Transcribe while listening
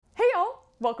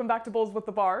Welcome back to Bowls with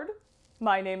the Bard.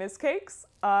 My name is Cakes.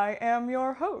 I am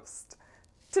your host.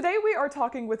 Today we are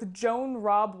talking with Joan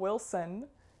Raube-Wilson.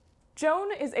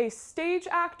 Joan is a stage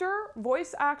actor,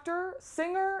 voice actor,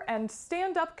 singer, and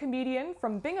stand-up comedian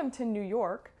from Binghamton, New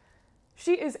York.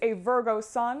 She is a Virgo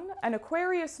sun, an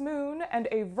Aquarius moon, and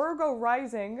a Virgo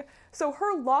rising, so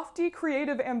her lofty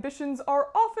creative ambitions are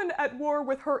often at war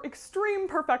with her extreme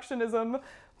perfectionism,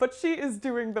 but she is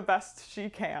doing the best she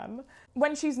can.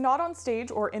 When she's not on stage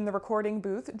or in the recording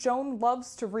booth, Joan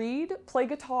loves to read, play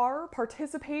guitar,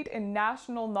 participate in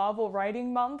National Novel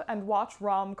Writing Month, and watch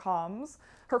rom-coms.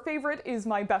 Her favorite is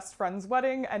My Best Friend's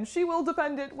Wedding, and she will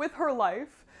defend it with her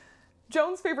life.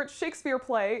 Joan's favorite Shakespeare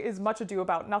play is Much Ado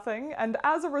About Nothing, and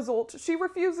as a result, she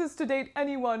refuses to date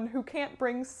anyone who can't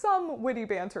bring some witty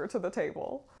banter to the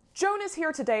table. Joan is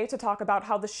here today to talk about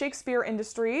how the Shakespeare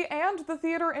industry and the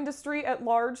theater industry at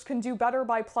large can do better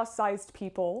by plus-sized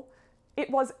people. It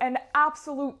was an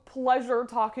absolute pleasure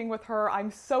talking with her.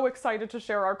 I'm so excited to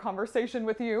share our conversation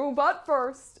with you, but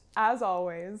first, as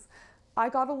always, I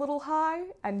got a little high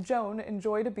and Joan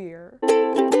enjoyed a beer.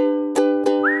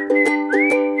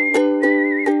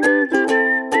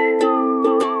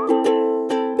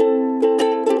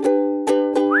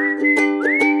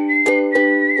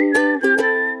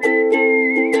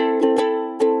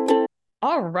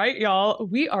 All right, y'all,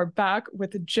 we are back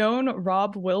with Joan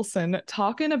Raube-Wilson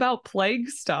talking about plague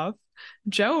stuff.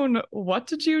 Joan, what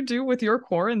did you do with your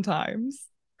quarantines?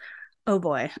 Oh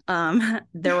boy.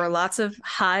 There were lots of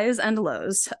highs and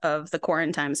lows of the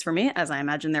quarantines for me, as I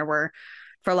imagine there were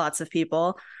for lots of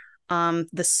people.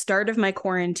 The start of my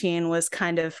quarantine was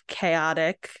kind of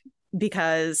chaotic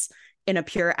because in a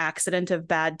pure accident of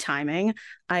bad timing,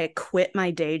 I quit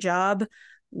my day job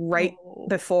right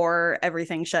before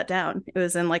everything shut down. It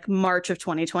was in like March of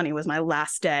 2020 was my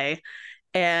last day.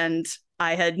 And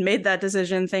I had made that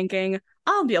decision thinking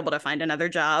I'll be able to find another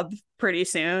job pretty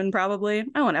soon, probably.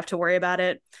 I won't have to worry about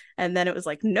it. And then it was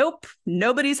like, nope,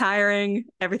 nobody's hiring.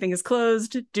 Everything is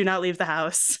closed. Do not leave the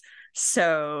house.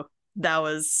 So that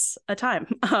was a time.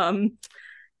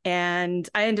 And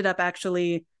I ended up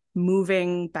actually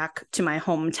moving back to my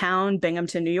hometown,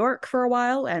 Binghamton, New York, for a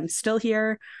while. I'm still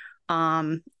here.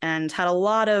 And had a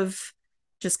lot of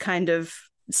just kind of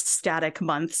static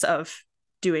months of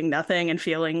doing nothing and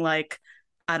feeling like,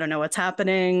 I don't know what's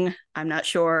happening. I'm not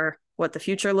sure what the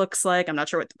future looks like. I'm not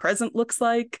sure what the present looks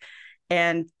like.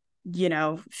 And,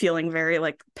 feeling very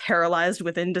like paralyzed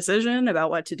with indecision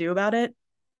about what to do about it.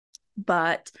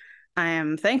 But I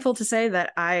am thankful to say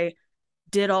that I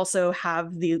did also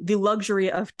have the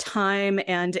luxury of time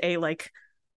and a like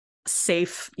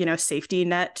safety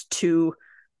net to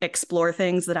explore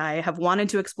things that I have wanted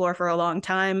to explore for a long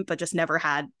time, but just never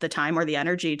had the time or the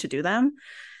energy to do them.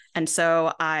 And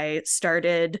so I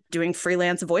started doing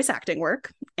freelance voice acting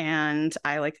work, and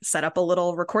I like set up a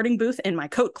little recording booth in my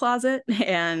coat closet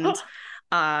and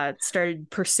started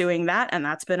pursuing that. And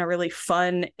that's been a really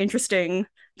fun, interesting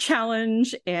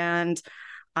challenge. And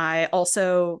I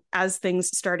also, as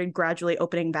things started gradually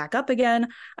opening back up again,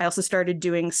 I also started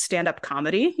doing stand-up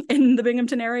comedy in the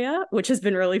Binghamton area, which has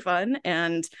been really fun.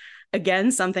 And again,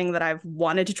 something that I've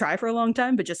wanted to try for a long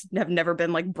time, but just have never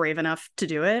been like brave enough to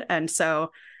do it. And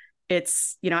so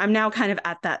it's, I'm now kind of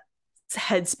at that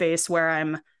headspace where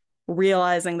I'm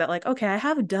realizing that like, okay, I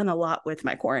have done a lot with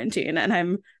my quarantine and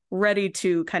I'm ready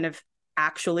to kind of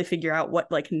actually figure out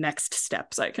what like next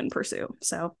steps I can pursue.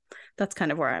 So that's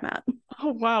kind of where I'm at.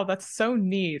 Oh, wow, that's so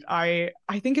neat. I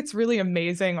think it's really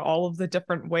amazing all of the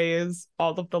different ways,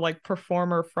 all of the like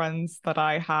performer friends that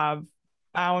I have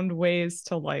found ways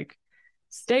to like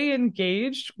stay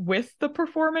engaged with the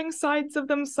performing sides of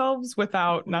themselves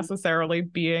without necessarily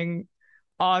being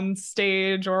on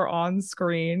stage or on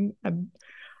screen. And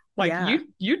like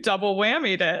you double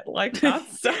whammied it. Like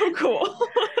that's so cool.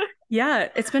 Yeah,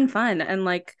 it's been fun. And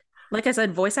like I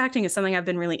said, voice acting is something I've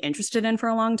been really interested in for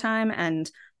a long time. And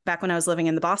back when I was living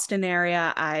in the Boston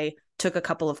area, I took a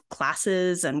couple of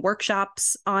classes and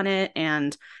workshops on it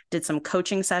and did some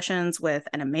coaching sessions with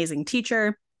an amazing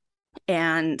teacher.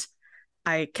 And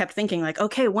I kept thinking like,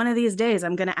 okay, one of these days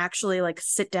I'm going to actually like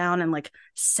sit down and like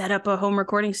set up a home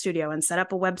recording studio and set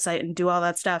up a website and do all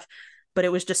that stuff. But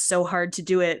it was just so hard to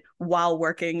do it while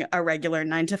working a regular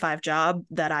 9-to-5 job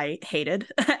that I hated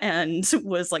and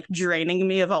was like draining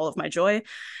me of all of my joy.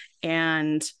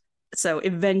 And so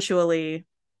eventually,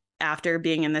 after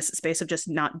being in this space of just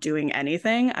not doing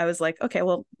anything, I was like, okay,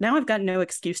 well, now I've got no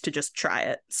excuse to just try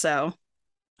it. So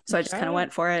I just kind of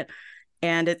went for it.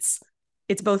 And it's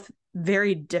both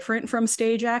very different from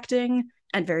stage acting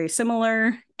and very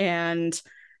similar. And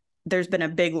there's been a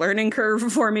big learning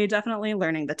curve for me, definitely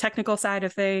learning the technical side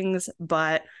of things,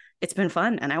 but it's been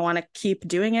fun and I want to keep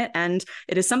doing it. And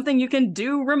it is something you can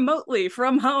do remotely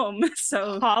from home.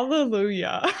 So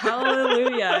Hallelujah.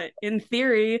 hallelujah. In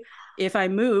theory, if I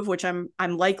move, which I'm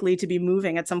likely to be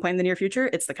moving at some point in the near future,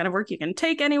 it's the kind of work you can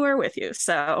take anywhere with you.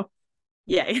 So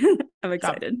yay. I'm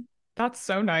excited. That's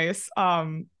so nice.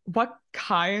 What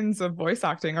kinds of voice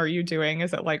acting are you doing?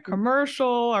 Is it like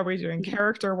commercial? Are we doing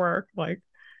character work? Like,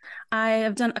 I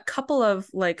have done a couple of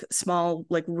like small,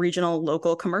 like regional,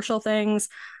 local commercial things.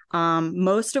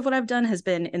 Most of what I've done has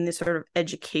been in the sort of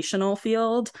educational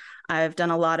field. I've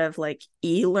done a lot of like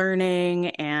e-learning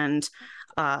and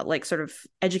like sort of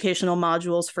educational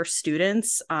modules for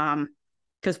students.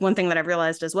 Because one thing that I've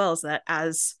realized as well is that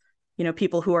as, you know,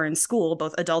 people who are in school,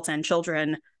 both adults and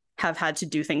children, have had to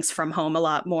do things from home a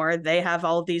lot more. They have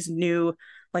all of these new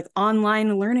like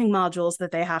online learning modules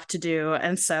that they have to do.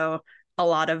 And so a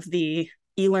lot of the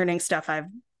e-learning stuff I've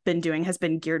been doing has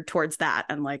been geared towards that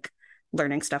and like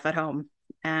learning stuff at home.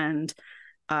 And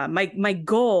my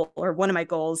goal, or one of my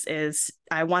goals, is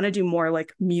I want to do more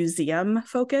like museum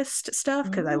focused stuff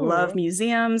because I love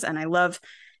museums and I love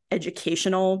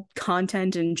educational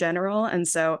content in general. And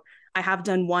so I have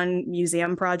done one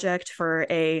museum project for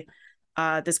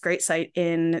this great site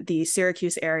in the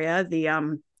Syracuse area,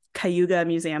 the Cayuga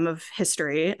Museum of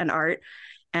History and Art.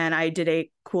 And I did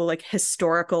a cool like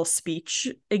historical speech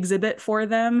exhibit for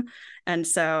them. And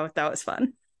so that was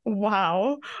fun.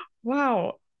 wow.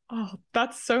 Wow. Oh,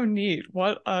 that's so neat.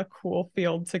 What a cool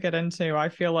field to get into. I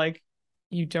feel like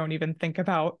you don't even think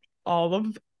about all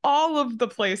of the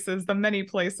places, the many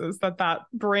places that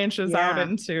branches out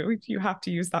into. You have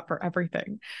to use that for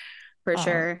everything. For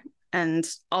sure. And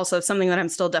also something that I'm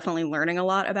still definitely learning a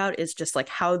lot about is just like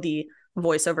how the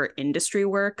voiceover industry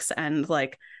works and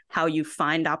like how you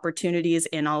find opportunities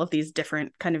in all of these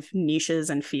different kind of niches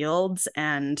and fields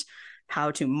and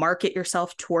how to market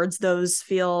yourself towards those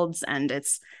fields. And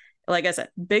it's, like I said,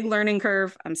 big learning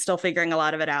curve. I'm still figuring a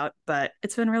lot of it out, but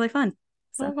it's been really fun.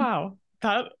 So. Oh, wow.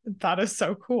 That is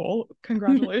so cool.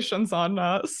 Congratulations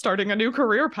on starting a new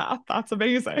career path. That's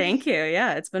amazing. Thank you.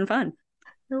 Yeah, it's been fun.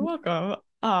 You're welcome.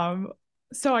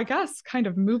 So I guess kind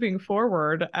of moving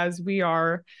forward as we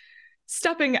are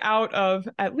stepping out of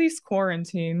at least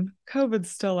quarantine,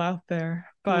 COVID's still out there,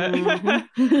 but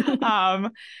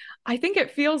I think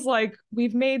it feels like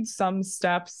we've made some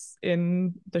steps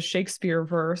in the Shakespeare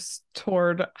verse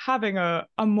toward having a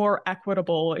more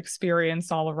equitable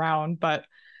experience all around, but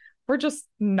we're just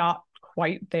not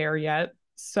quite there yet.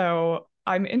 So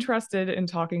I'm interested in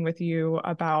talking with you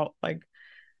about like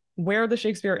where the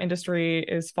Shakespeare industry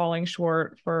is falling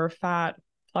short for fat,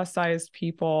 plus-sized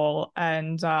people,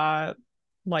 and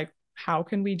like how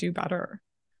can we do better?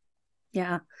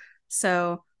 Yeah.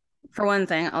 So for one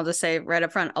thing, I'll just say right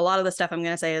up front, a lot of the stuff I'm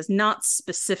going to say is not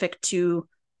specific to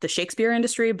the Shakespeare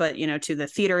industry, but, you know, to the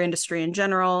theater industry in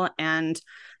general and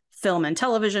film and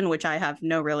television, which I have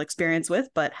no real experience with,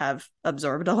 but have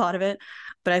absorbed a lot of it.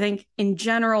 But I think in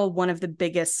general, one of the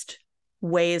biggest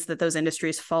ways that those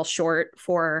industries fall short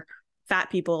for fat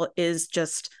people is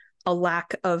just a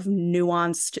lack of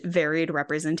nuanced, varied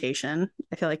representation.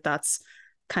 I feel like that's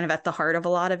kind of at the heart of a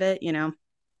lot of it, you know.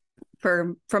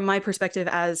 From my perspective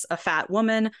as a fat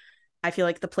woman, I feel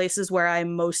like the places where I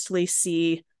mostly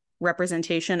see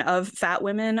representation of fat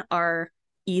women are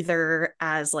either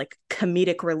as like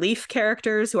comedic relief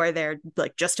characters who are there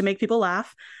like just to make people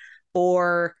laugh,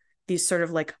 or these sort of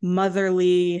like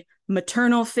motherly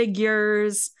maternal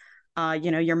figures, you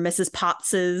know, your Mrs.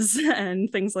 Pottses and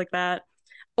things like that,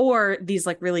 or these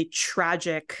like really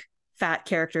tragic fat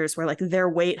characters where like their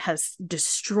weight has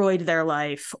destroyed their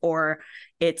life, or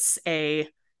it's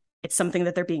something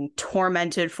that they're being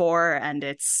tormented for, and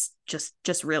it's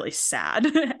just really sad.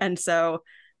 And so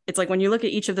it's like when you look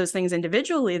at each of those things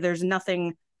individually, there's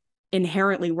nothing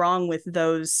inherently wrong with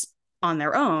those on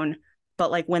their own,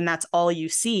 but like when that's all you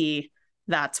see,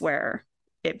 that's where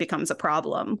it becomes a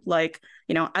problem. Like,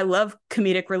 you know, I love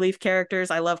comedic relief characters.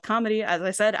 I love comedy. As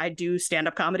I said, I do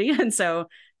stand-up comedy, and so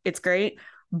it's great.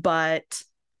 But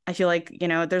I feel like, you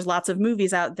know, there's lots of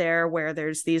movies out there where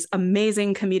there's these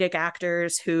amazing comedic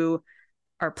actors who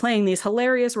are playing these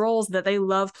hilarious roles that they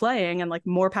love playing, and like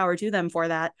more power to them for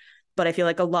that. But I feel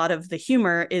like a lot of the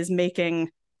humor is making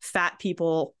fat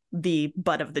people the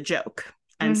butt of the joke.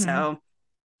 And so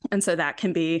that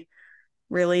can be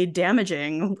really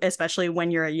damaging, especially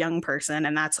when you're a young person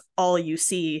and that's all you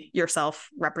see yourself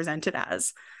represented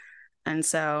as. And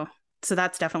so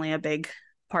that's definitely a big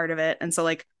part of it. And so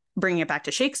like bringing it back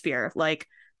to Shakespeare, like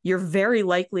you're very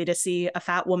likely to see a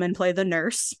fat woman play the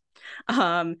nurse.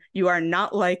 You are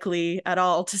not likely at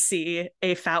all to see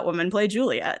a fat woman play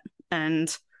Juliet,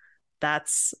 and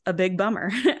that's a big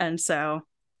bummer. And so,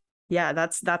 yeah,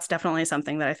 that's definitely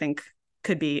something that I think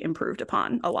could be improved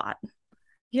upon a lot.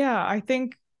 Yeah, I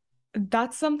think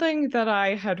that's something that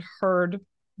I had heard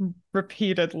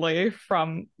repeatedly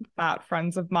from fat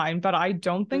friends of mine, but I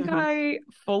don't think Mm-hmm. I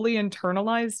fully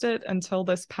internalized it until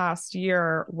this past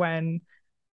year when,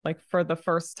 like, for the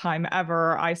first time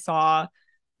ever, I saw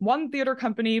one theater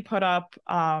company put up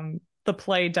the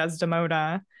play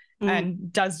Desdemona, Mm,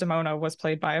 and Desdemona was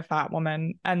played by a fat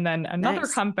woman. And then another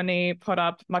nice. company put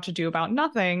up Much Ado About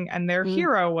Nothing, and their Mm,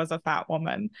 hero was a fat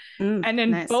woman. And in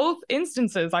nice. both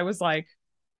instances, I was like,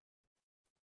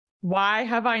 why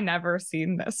have I never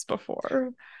seen this before?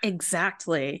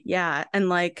 Exactly. Yeah. And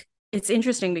like, it's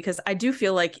interesting because I do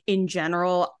feel like in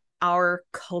general, our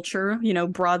culture,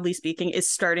 broadly speaking, is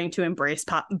starting to embrace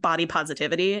body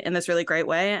positivity in this really great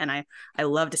way. And I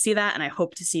love to see that. And I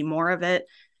hope to see more of it.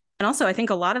 And also, I think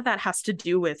a lot of that has to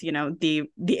do with, the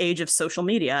age of social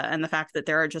media and the fact that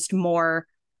there are just more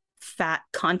fat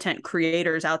content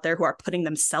creators out there who are putting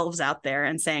themselves out there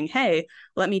and saying, hey,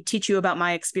 let me teach you about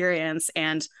my experience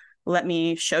and let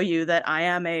me show you that I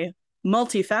am a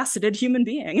multifaceted human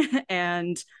being.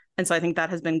 And so I think that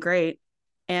has been great.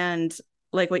 And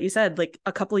like what you said, like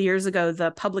a couple of years ago, the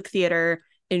Public Theater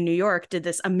in New York did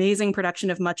this amazing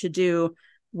production of Much Ado,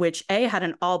 which A, had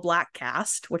an all Black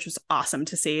cast, which was awesome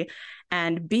to see,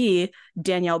 and B,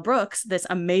 Danielle Brooks, this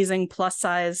amazing plus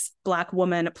size Black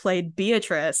woman, played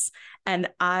Beatrice, and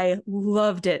I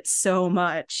loved it so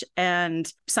much.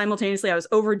 And simultaneously I was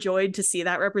overjoyed to see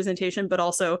that representation, but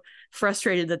also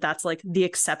frustrated that that's like the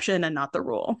exception and not the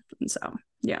rule. And so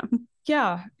yeah.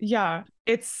 Yeah.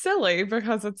 It's silly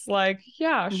because it's like,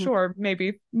 yeah, Mm-hmm. sure,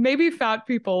 maybe fat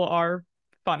people are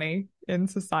funny in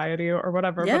society or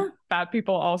whatever, but Yeah. fat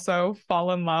people also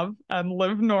fall in love and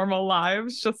live normal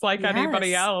lives just like anybody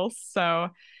Yes, else. So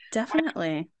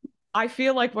definitely. I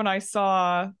feel like when I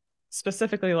saw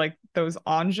specifically like those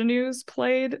ingenues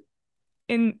played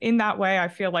in that way, I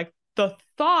feel like the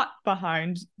thought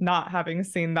behind not having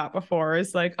seen that before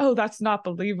is like, oh, that's not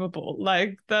believable.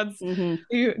 Like that's Mm-hmm.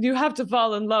 you have to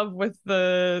fall in love with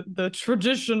the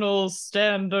traditional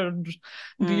standard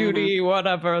Mm-hmm. beauty,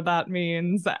 whatever that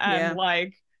means. And Yeah. like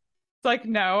it's like,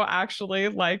 no, actually,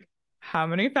 like how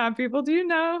many fat people do you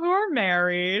know who are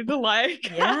married?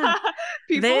 Like Yeah.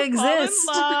 people They fall in exist.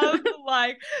 love,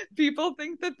 like people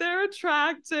think that they're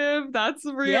attractive. That's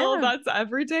real. Yeah. That's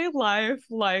everyday life.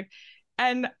 Like,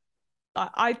 and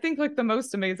I think like the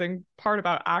most amazing part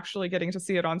about actually getting to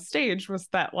see it on stage was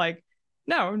that like,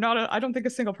 no, I don't think a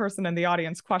single person in the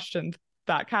audience questioned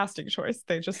that casting choice.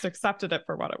 They just accepted it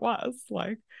for what it was.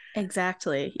 Like,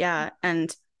 Exactly. Yeah.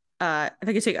 And if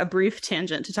I could take a brief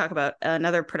tangent to talk about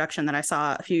another production that I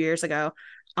saw a few years ago.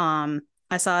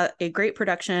 I saw a great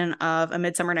production of A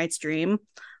Midsummer Night's Dream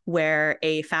where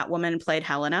a fat woman played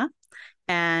Helena.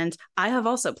 And I have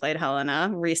also played Helena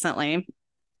recently.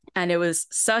 And it was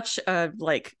such a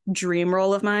like dream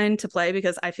role of mine to play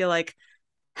because I feel like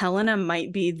Helena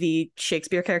might be the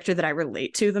Shakespeare character that I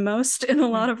relate to the most in a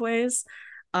lot of ways.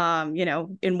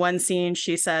 In one scene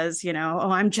she says,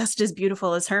 oh, I'm just as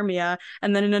beautiful as Hermia,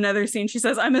 and then in another scene she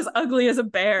says, I'm as ugly as a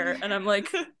bear, and I'm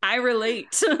like, I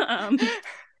relate.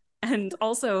 And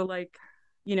also like,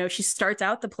 she starts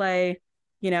out the play,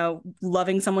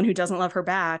 loving someone who doesn't love her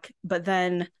back, but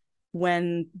then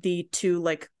when the two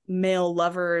like male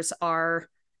lovers are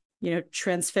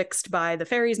transfixed by the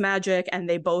fairy's magic and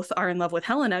they both are in love with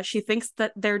Helena, she thinks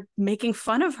that they're making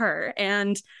fun of her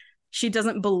and she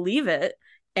doesn't believe it.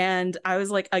 And I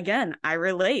was like, again, I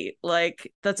relate.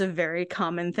 Like, that's a very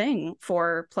common thing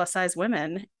for plus size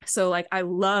women. So, like, I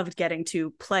loved getting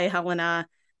to play Helena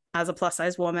as a plus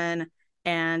size woman.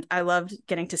 And I loved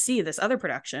getting to see this other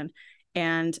production.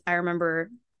 And I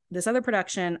remember this other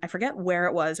production, I forget where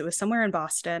it was somewhere in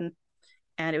Boston.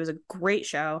 And it was a great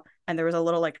show. And there was a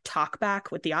little like talk back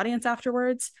with the audience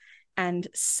afterwards. And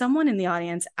someone in the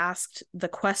audience asked the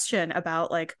question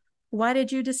about like, why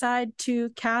did you decide to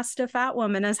cast a fat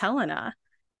woman as Helena?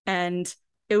 And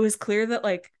it was clear that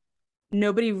like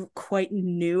nobody quite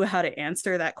knew how to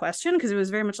answer that question because it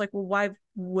was very much like, well, why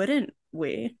wouldn't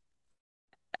we?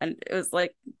 And it was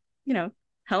like,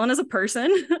 Helena's a person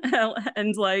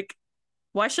and like,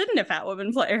 why shouldn't a fat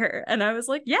woman play her? And I was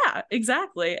like, yeah,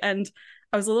 exactly. And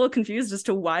I was a little confused as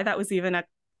to why that was even a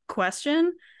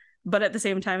question. But at the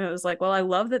same time, it was like, well, I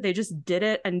love that they just did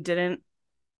it and didn't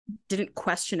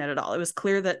question it at all. It was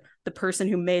clear that the person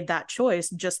who made that choice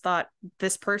just thought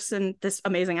this person, this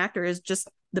amazing actor is just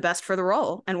the best for the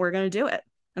role and we're going to do it.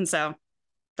 And so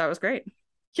that was great.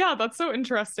 Yeah, that's so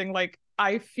interesting. Like,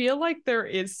 I feel like there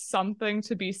is something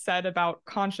to be said about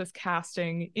conscious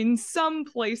casting in some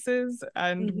places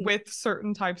and Mhm. with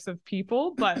certain types of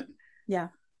people, but Yeah.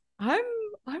 I'm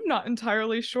I'm not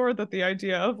entirely sure that the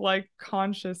idea of like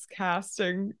conscious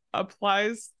casting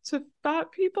applies to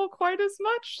fat people quite as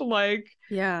much. Like,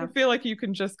 I Yeah. feel like you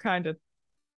can just kind of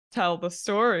tell the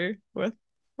story with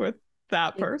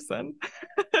that person.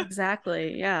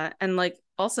 Exactly. Yeah. And like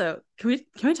also, can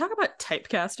we talk about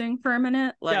typecasting for a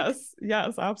minute? Like, Yes, yes,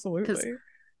 because absolutely.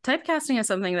 typecasting is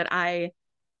something that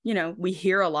we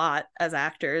hear a lot as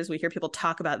actors. We hear people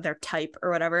talk about their type or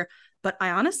whatever, but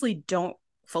I honestly don't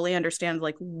fully understand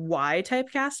like why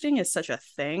typecasting is such a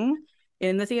thing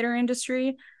in the theater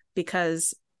industry,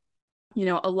 because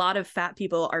a lot of fat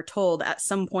people are told at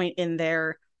some point in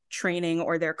their training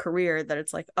or their career that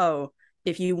it's like, oh,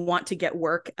 if you want to get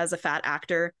work as a fat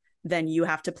actor, then you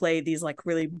have to play these like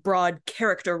really broad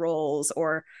character roles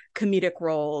or comedic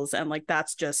roles. And like,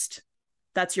 that's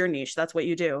your niche. That's what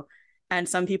you do. And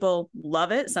some people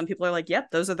love it. Some people are like,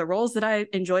 yep, those are the roles that I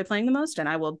enjoy playing the most and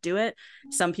I will do it.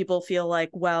 Some people feel like,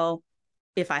 well,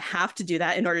 if I have to do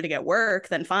that in order to get work,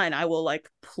 then fine, I will like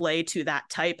play to that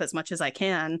type as much as I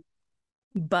can.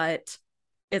 But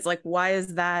it's like, why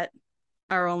is that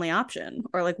our only option?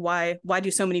 Or like, why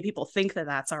do so many people think that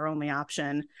that's our only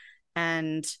option?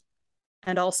 And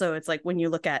also it's like when you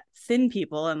look at thin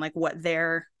people and like what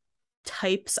their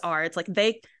types are, it's like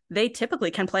they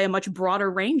typically can play a much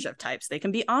broader range of types. They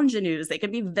can be ingenues, they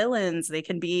can be villains, they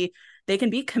can be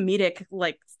comedic,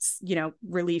 like,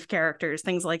 relief characters,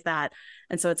 things like that.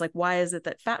 And so it's like, why is it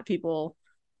that fat people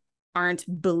aren't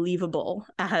believable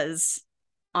as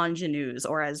ingenues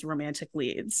or as romantic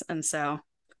leads? And so,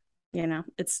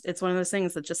 it's one of those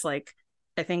things that just like,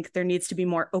 I think there needs to be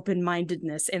more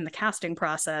open-mindedness in the casting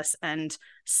process and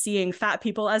seeing fat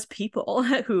people as people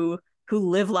who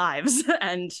live lives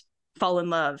and fall in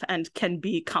love and can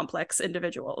be complex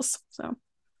individuals. So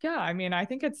Yeah, I mean, I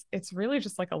think it's really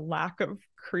just like a lack of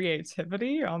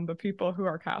creativity on the people who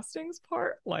are casting's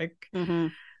part. Like,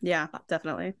 yeah,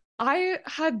 definitely. I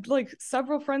had like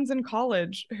several friends in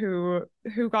college who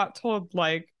got told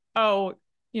like, oh,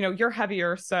 you're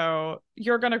heavier, so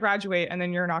you're gonna graduate and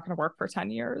then you're not gonna work for 10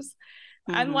 years.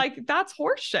 And Mm-hmm. like that's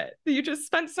horseshit. You just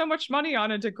spent so much money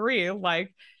on a degree.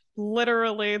 Like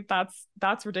literally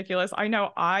that's ridiculous. I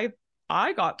know I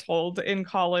got told in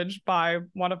college by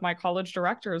one of my college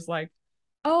directors, like,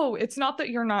 oh, it's not that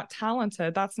you're not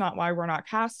talented. That's not why we're not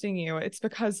casting you. It's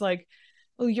because like,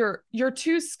 well, you're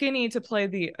too skinny to play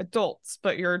the adults,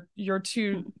 but you're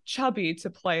too chubby to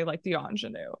play like the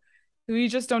ingenue. We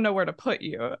just don't know where to put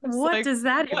you. It's What like does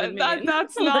that even what that mean?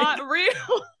 that's Like, not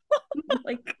real.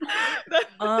 like,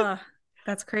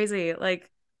 that's crazy. Like,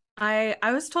 I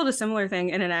was told a similar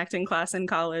thing in an acting class in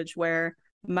college where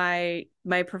my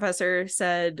professor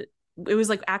said, it was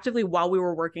like actively while we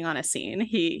were working on a scene,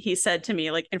 he said to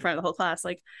me, like in front of the whole class,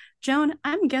 like, Joan,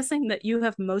 I'm guessing that you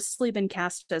have mostly been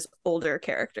cast as older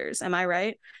characters. Am I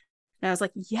right? And I was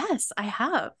like, yes, I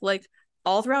have. Like,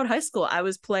 all throughout high school, I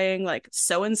was playing like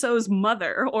so and so's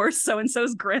mother or so and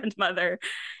so's grandmother.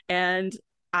 And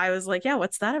I was like, yeah,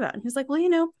 what's that about? And he's like,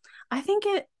 well, I think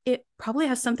it probably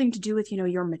has something to do with,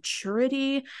 your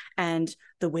maturity and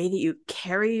the way that you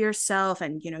carry yourself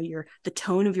and, the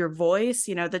tone of your voice,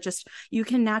 that just you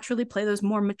can naturally play those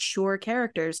more mature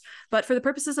characters. But for the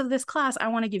purposes of this class, I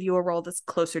want to give you a role that's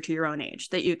closer to your own age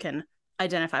that you can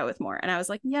identify with more. And I was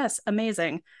like, yes,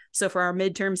 amazing. So for our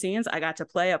midterm scenes, I got to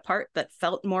play a part that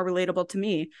felt more relatable to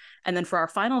me. And then for our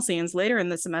final scenes later in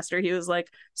the semester, he was like,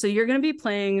 so you're going to be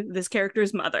playing this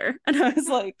character's mother. And I was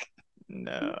like,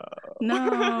 No.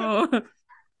 no.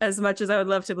 As much as I would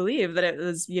love to believe that it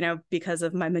was, because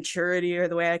of my maturity or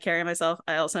the way I carry myself,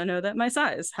 I also know that my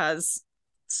size has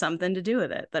something to do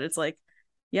with it. That it's like,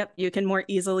 yep, you can more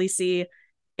easily see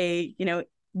a,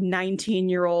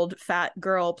 19-year-old fat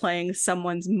girl playing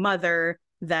someone's mother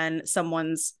than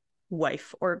someone's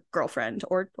wife or girlfriend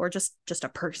or just a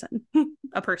person,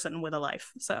 a person with a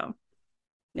life. So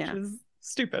Which yeah. is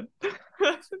stupid.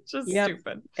 Just Yep.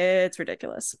 stupid. It's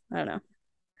ridiculous. I don't know.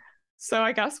 So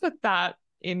I guess with that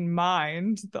in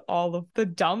mind, all of the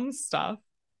dumb stuff,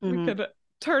 we Mm-hmm. could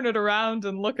turn it around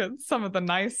and look at some of the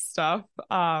nice stuff.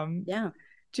 Yeah.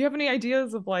 Do you have any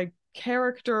ideas of like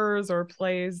characters or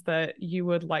plays that you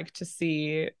would like to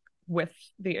see with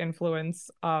the influence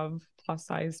of plus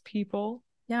size people?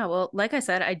 Yeah, well, like I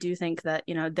said, I do think that,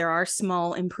 there are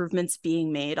small improvements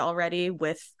being made already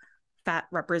with fat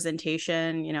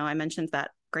representation. I mentioned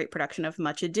that great production of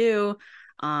Much Ado.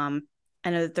 And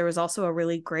there was also a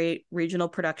really great regional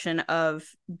production of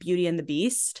Beauty and the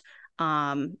Beast.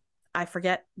 I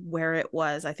forget where it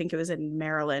was. I think it was in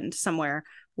Maryland somewhere,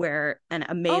 where an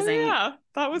Oh amazing, yeah,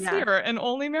 that was yeah, here in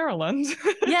only Maryland.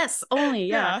 yes, only,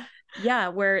 yeah. Yeah. Yeah,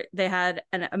 where they had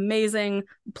an amazing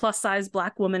plus size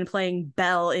Black woman playing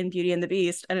Belle in Beauty and the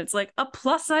Beast. And it's like, a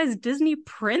plus size Disney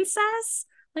princess?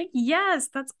 Like, yes,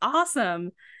 that's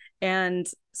awesome. And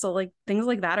so, like, things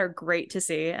like that are great to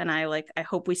see. And I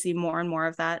hope we see more and more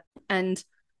of that. And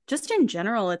just in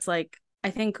general, it's like, I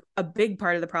think a big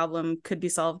part of the problem could be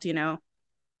solved,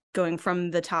 going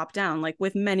from the top down. Like,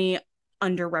 with many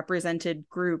underrepresented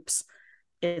groups,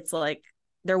 it's like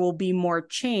there will be more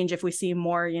change if we see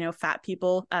more, fat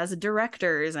people as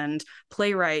directors and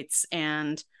playwrights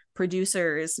and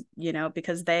producers,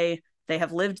 because they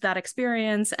have lived that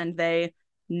experience and they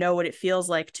know what it feels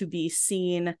like to be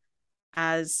seen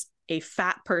as a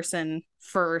fat person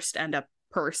first and a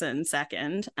person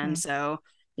second. And so,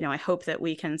 I hope that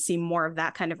we can see more of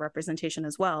that kind of representation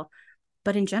as well.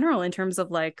 But in general, in terms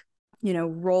of like,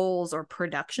 roles or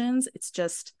productions, it's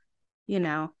just,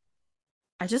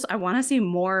 I want to see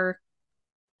more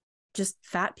just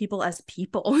fat people as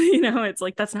people. It's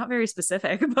like, that's not very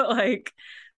specific, but like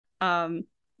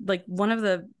one of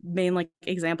the main like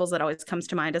examples that always comes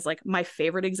to mind is like my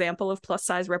favorite example of plus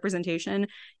size representation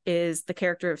is the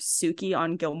character of Suki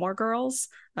on Gilmore Girls.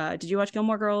 Did you watch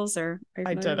Gilmore Girls, or are you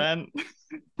I didn't.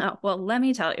 Oh, well, let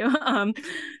me tell you.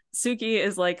 Suki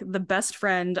is like the best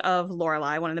friend of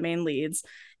Lorelai, one of the main leads,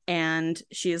 and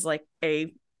she's like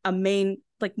a main,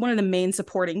 like one of the main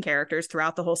supporting characters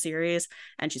throughout the whole series,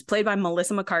 and she's played by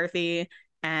Melissa McCarthy,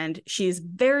 and she's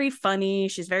very funny,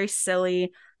 she's very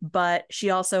silly, but she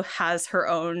also has her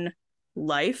own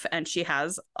life, and she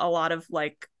has a lot of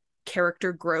like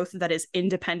character growth that is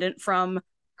independent from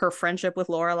her friendship with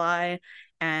Lorelai,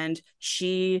 and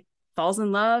she falls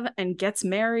in love and gets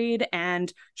married,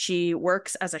 and she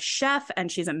works as a chef,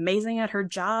 and she's amazing at her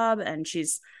job, and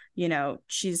she's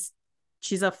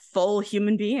a full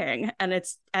human being.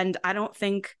 And I don't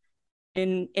think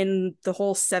in the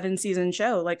whole 7-season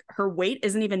show, like, her weight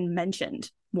isn't even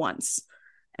mentioned once.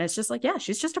 And it's just like, yeah,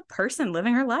 she's just a person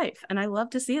living her life, and I love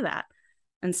to see that.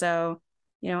 And so,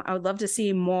 I would love to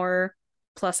see more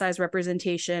plus size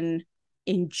representation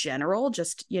in general,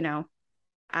 just,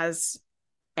 as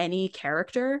any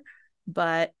character.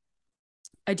 But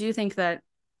I do think that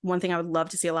one thing I would love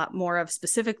to see a lot more of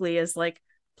specifically is like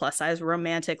plus size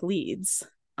romantic leads.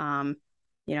 I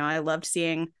loved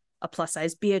seeing a plus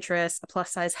size Beatrice, a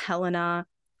plus size Helena.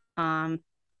 And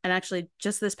actually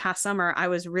just this past summer, I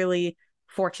was really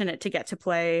fortunate to get to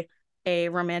play a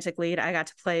romantic lead. I got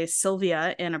to play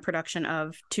Sylvia in a production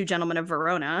of Two Gentlemen of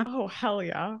Verona. Oh, hell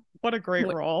yeah. What a great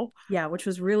role. Yeah, which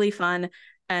was really fun.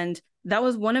 And that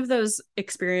was one of those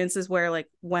experiences where, like,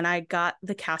 when I got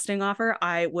the casting offer,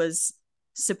 I was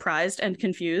surprised and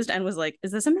confused and was like,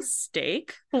 is this a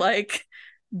mistake? Like,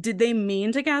 did they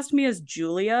mean to cast me as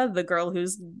Julia, the girl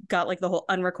who's got like the whole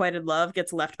unrequited love,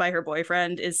 gets left by her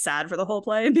boyfriend, is sad for the whole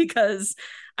play? Because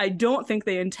I don't think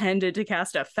they intended to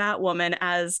cast a fat woman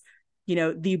as,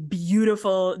 the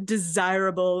beautiful,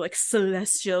 desirable, like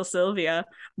celestial Sylvia,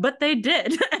 but they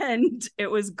did. And it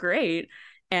was great.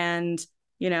 And,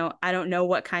 I don't know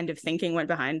what kind of thinking went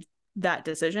behind that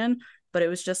decision, but it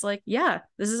was just like, yeah,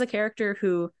 this is a character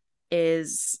who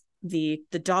is the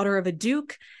daughter of a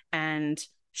duke, and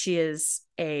she is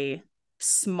a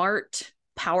smart,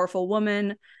 powerful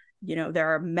woman.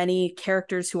 There are many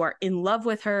characters who are in love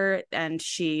with her, and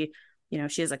she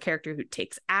is a character who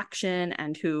takes action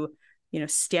and who,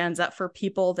 stands up for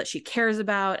people that she cares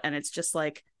about. And it's just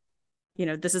like,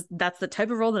 that's the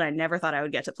type of role that I never thought I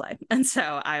would get to play. And so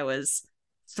I was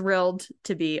thrilled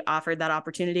to be offered that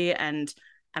opportunity. And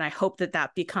I hope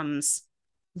that becomes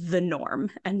the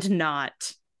norm and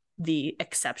not the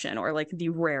exception, or like the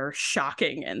rare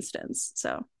shocking instance.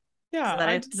 So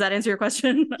yeah, does that answer your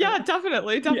question? Yeah,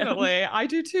 definitely. Yeah. I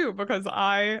do too, because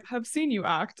I have seen you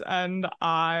act, and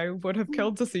I would have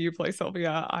killed to see you play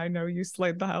Sylvia. I know you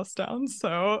slayed the house down,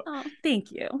 so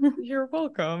thank you. You're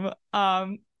welcome.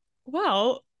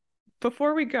 Well,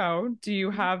 before we go, do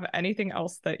you have anything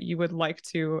else that you would like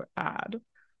to add?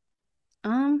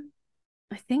 I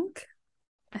think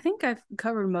I've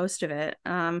covered most of it.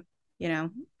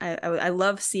 I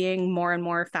love seeing more and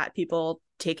more fat people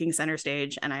taking center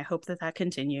stage, and I hope that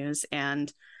continues.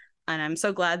 And I'm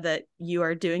so glad that you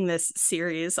are doing this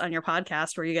series on your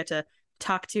podcast where you get to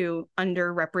talk to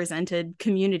underrepresented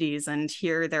communities and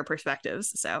hear their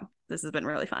perspectives. So this has been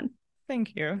really fun.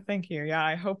 Thank you. Yeah,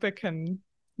 I hope it can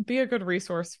be a good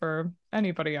resource for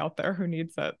anybody out there who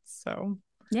needs it. So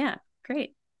yeah,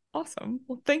 great. Awesome.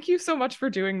 Well, thank you so much for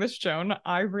doing this, Joan.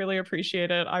 I really appreciate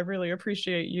it. I really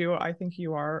appreciate you. I think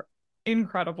you are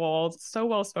incredible, so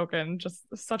well spoken, just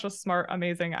such a smart,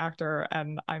 amazing actor.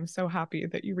 And I'm so happy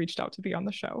that you reached out to be on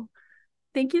the show.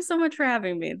 Thank you so much for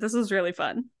having me. This was really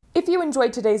fun. If you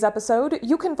enjoyed today's episode,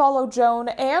 you can follow Joan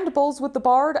and Bulls with the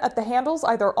Bard at the handles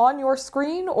either on your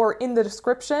screen or in the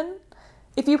description.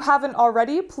 If you haven't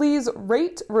already, please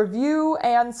rate, review,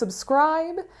 and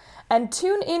subscribe. And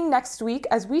tune in next week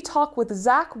as we talk with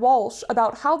Zach Walsh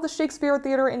about how the Shakespeare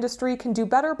theater industry can do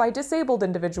better by disabled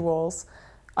individuals.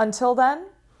 Until then,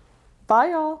 bye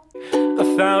y'all.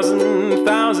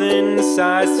 1,000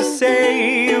 sighs to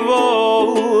save.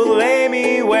 Oh, lay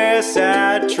me where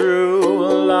sad true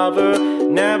lover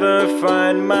never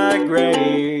find my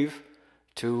grave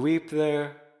to weep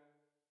there.